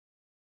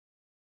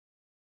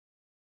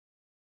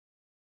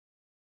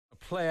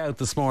play out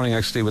this morning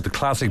actually with the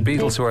classic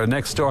Beatles, who are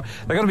next door.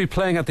 They're going to be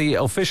playing at the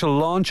official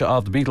launch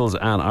of the Beatles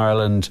and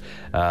Ireland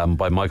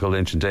by Michael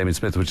Lynch and Damien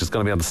Smith, which is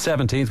going to be on the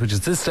 17th, which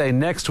is this day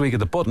next week at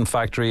the Button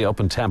Factory up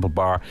in Temple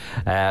Bar.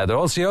 You're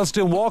also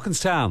doing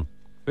Walkinstown.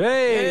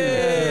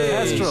 Hey!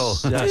 Kestrel.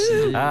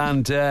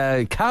 And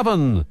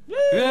Cavan.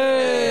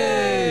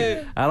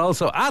 Yay! And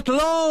also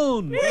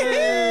Athlone.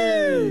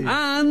 Yay!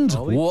 And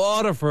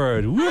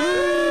Waterford.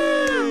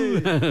 Woo!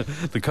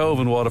 The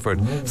Cove in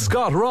Waterford.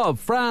 Scott, Rob,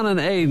 Fran and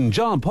Aidan,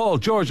 John, Paul,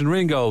 George and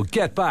Ringo,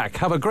 get back.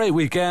 Have a great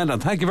weekend and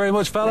thank you very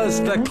much, fellas.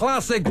 The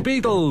classic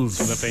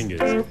Beatles. The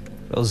fingers.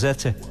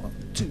 Rosetta.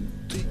 1, 2,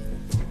 3.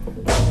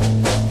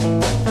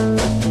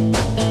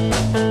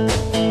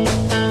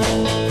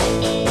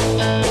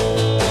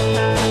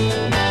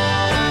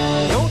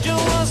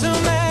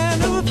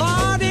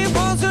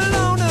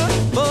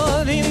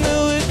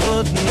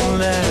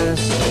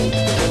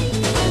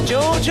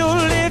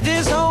 Jojo lived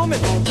his home in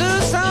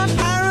Tucson,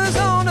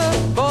 Arizona,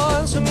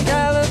 for some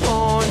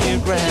California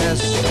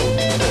grass.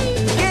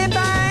 Get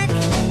back,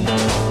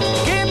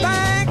 get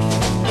back,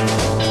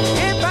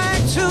 get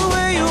back to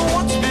where you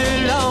once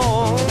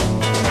belonged.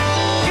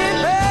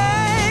 Get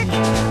back,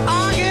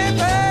 oh get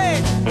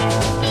back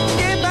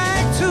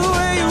to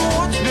where you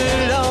once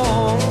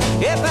belonged.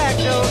 Get back,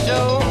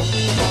 Jojo.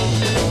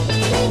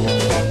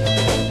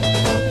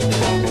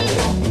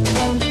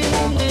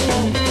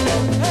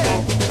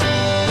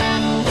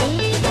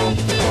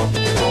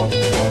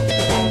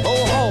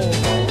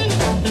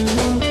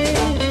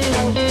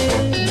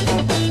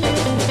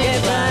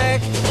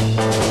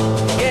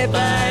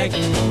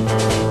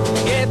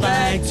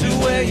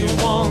 You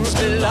once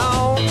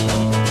belong.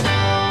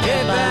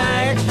 Get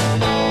back,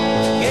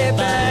 get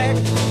back,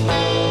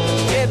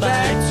 get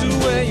back to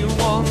where you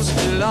once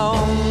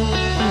belong.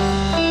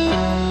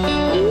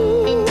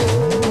 Ooh,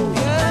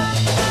 yeah.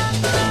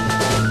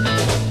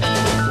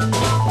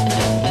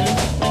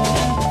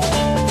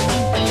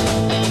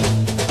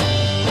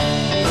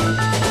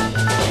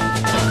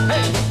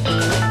 Hey.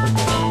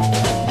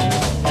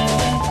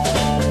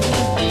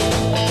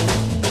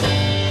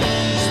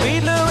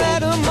 Sweet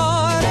Loretta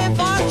Martin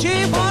thought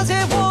she was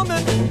a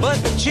woman, but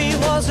she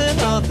was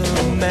another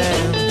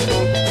man.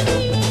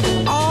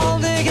 All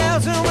the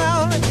gals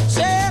around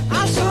said,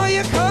 I saw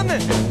you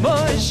coming,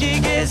 but she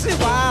gets it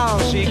while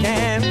she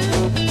can.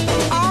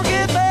 Oh,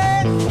 get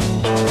back,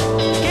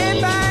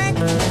 get back,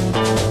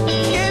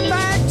 get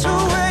back to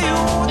where you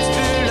once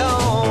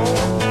belong.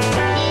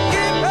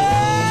 Get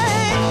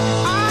back,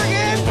 oh,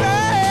 get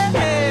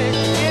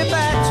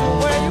back to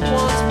where you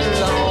once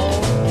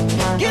belong.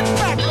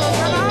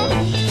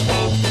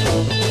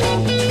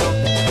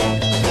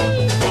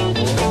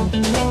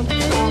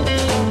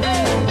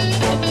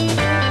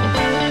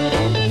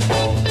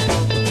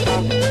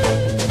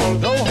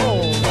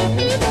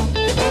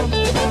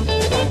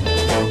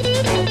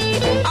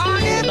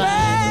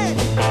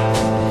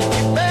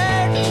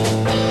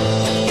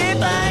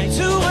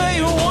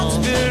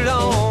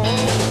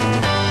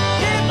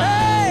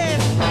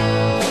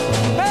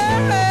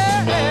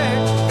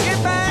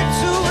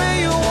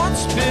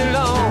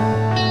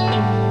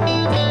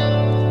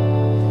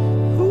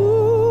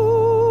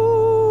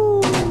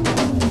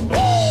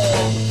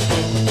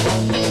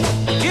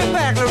 Get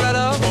back,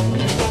 Loretta.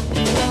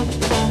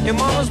 Your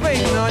mama's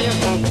waiting on you,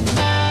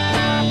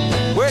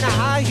 wearing a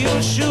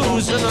high-heel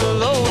shoes and a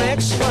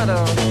low-neck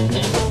sweater.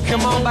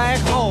 Come on back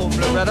home,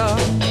 Loretta.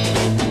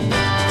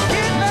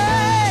 Get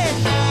back,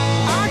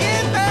 oh,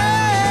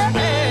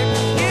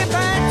 get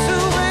back to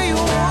where you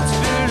once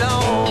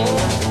belong.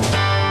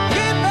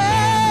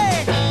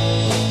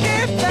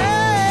 Get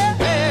back,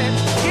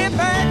 get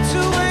back to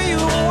where you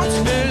once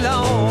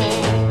belong.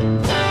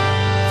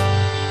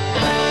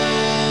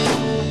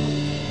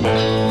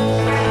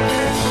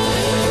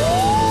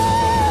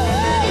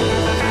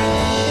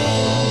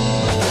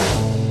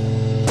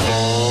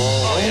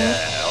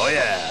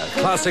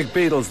 Classic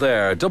Beatles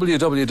there.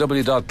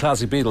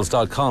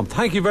 www.classicbeatles.com.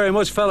 Thank you very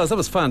much, fellas. That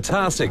was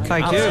fantastic.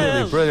 Thank you.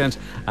 Absolutely brilliant.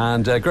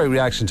 And great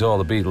reaction to all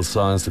the Beatles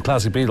songs. The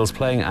Classic Beatles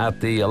playing at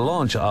the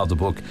launch of the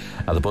book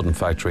at the Button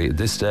Factory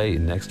this day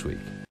next week.